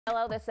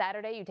Hello, this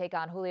Saturday you take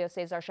on Julio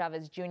Cesar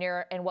Chavez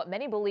Jr. in what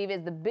many believe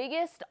is the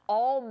biggest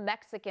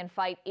all-Mexican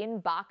fight in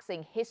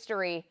boxing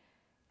history,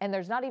 and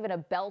there's not even a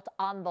belt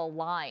on the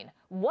line.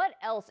 What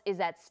else is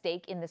at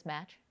stake in this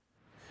match?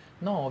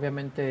 No,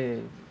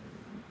 obviamente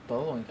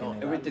todo en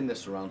general. Everything that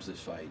surrounds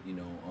this fight,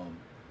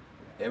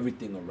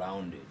 everything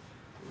around it,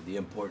 the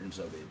importance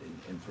of it,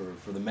 and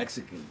for the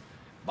Mexican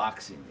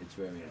boxing, it's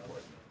very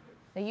important.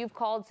 Now, you've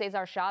called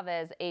Cesar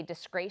Chavez a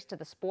disgrace to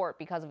the sport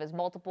because of his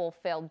multiple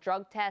failed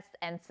drug tests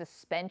and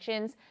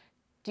suspensions.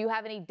 Do you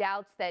have any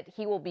doubts that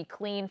he will be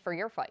clean for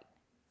your fight?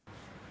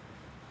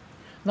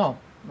 No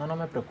me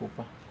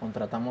preocupa.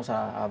 Contratamos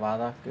a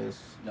VADA, que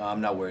es... No, I'm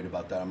not worried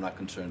about that. I'm not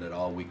concerned at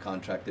all. We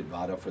contracted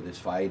VADA for this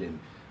fight, and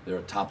they're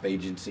a top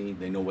agency.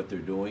 They know what they're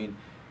doing,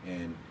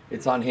 and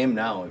it's on him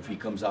now. If he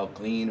comes out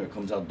clean or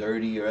comes out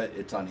dirty,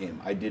 it's on him.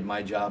 I did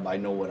my job. I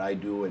know what I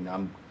do, and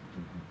I'm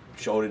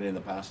showed it in the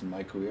past in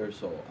my career,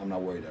 so I'm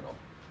not worried at all.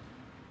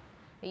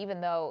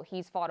 Even though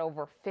he's fought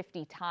over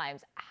 50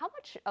 times, how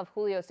much of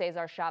Julio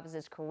Cesar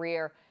Chavez's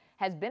career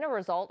has been a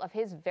result of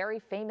his very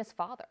famous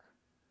father?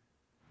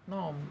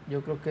 No,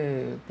 yo creo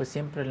que pues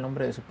siempre el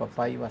nombre de su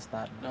papá iba a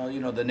estar.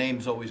 No, the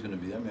name's always going to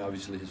be there. I mean,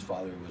 obviously his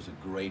father was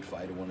a great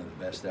fighter, one of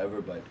the best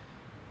ever, but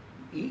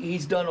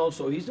he's done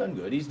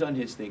good. He's done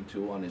his thing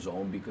too on his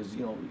own because,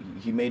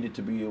 he made it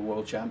to be a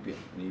world champion,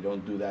 and you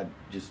don't do that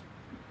just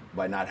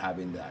by not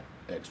having that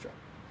extra.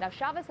 Now,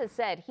 Chavez has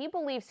said he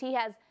believes he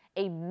has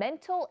a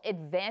mental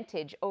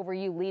advantage over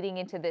you leading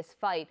into this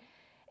fight.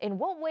 In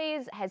what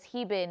ways has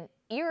he been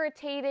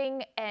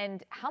irritating,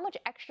 and how much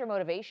extra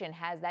motivation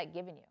has that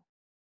given you?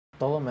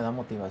 Todo me da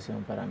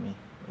motivación para mí.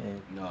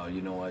 No,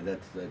 you know what? That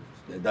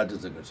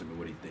doesn't concern me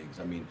what he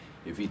thinks. I mean,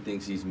 if he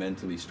thinks he's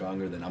mentally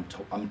stronger, then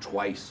I'm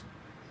twice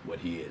what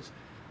he is.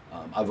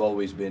 I've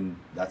always been.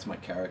 That's my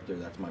character.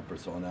 That's my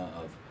persona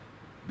of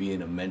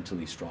being a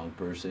mentally strong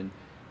person.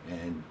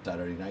 And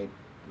Saturday night,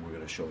 we're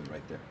going to show it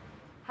right there.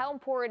 How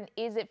important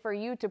is it for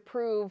you to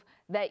prove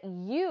that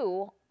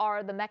you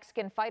are the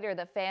Mexican fighter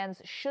that fans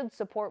should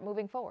support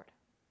moving forward?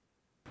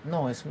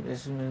 No, es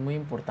muy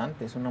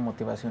importante. Es una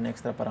motivación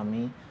extra para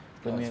mí.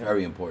 No, it's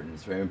very important.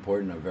 It's very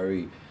important. I'm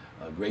very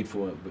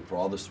grateful for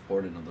all the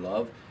support and the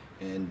love.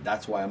 And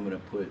that's why I'm going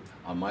to put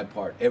on my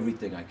part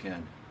everything I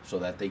can so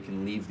that they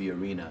can leave the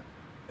arena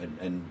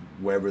and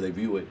wherever they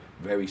view it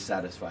very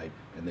satisfied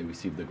and they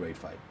receive the great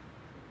fight.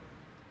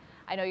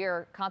 I know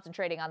you're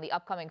concentrating on the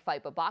upcoming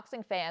fight, but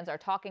boxing fans are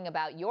talking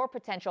about your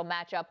potential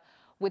matchup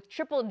with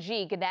Triple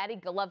G,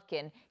 Gennady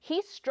Golovkin.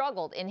 He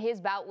struggled in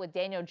his bout with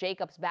Daniel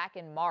Jacobs back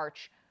in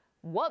March.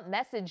 What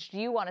message do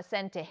you want to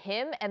send to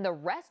him and the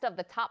rest of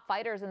the top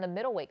fighters in the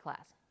middleweight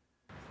class?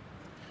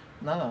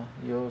 Nada,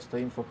 yo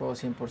estoy enfocado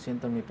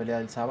 100% en mi pelea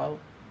del sábado.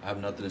 I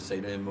have nothing to say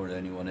to him or to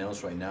anyone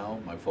else right now.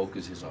 My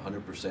focus is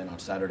 100% on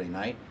Saturday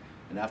night.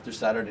 And after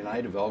Saturday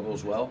night, if all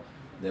goes well,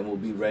 then we'll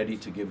be ready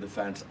to give the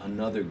fans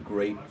another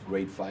great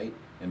fight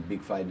and big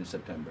fight in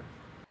September.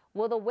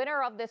 Will the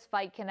winner of this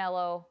fight,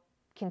 Canelo,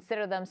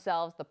 consider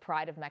themselves the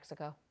pride of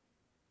Mexico?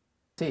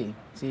 Sí,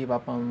 va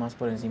más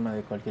por encima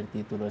de cualquier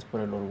título. Es por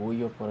el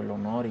orgullo, por el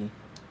honor y...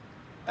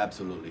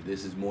 Absolutely.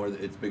 This is more,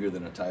 it's bigger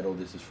than a title.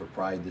 This is for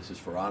pride, this is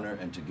for honor,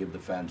 and to give the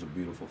fans a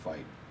beautiful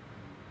fight.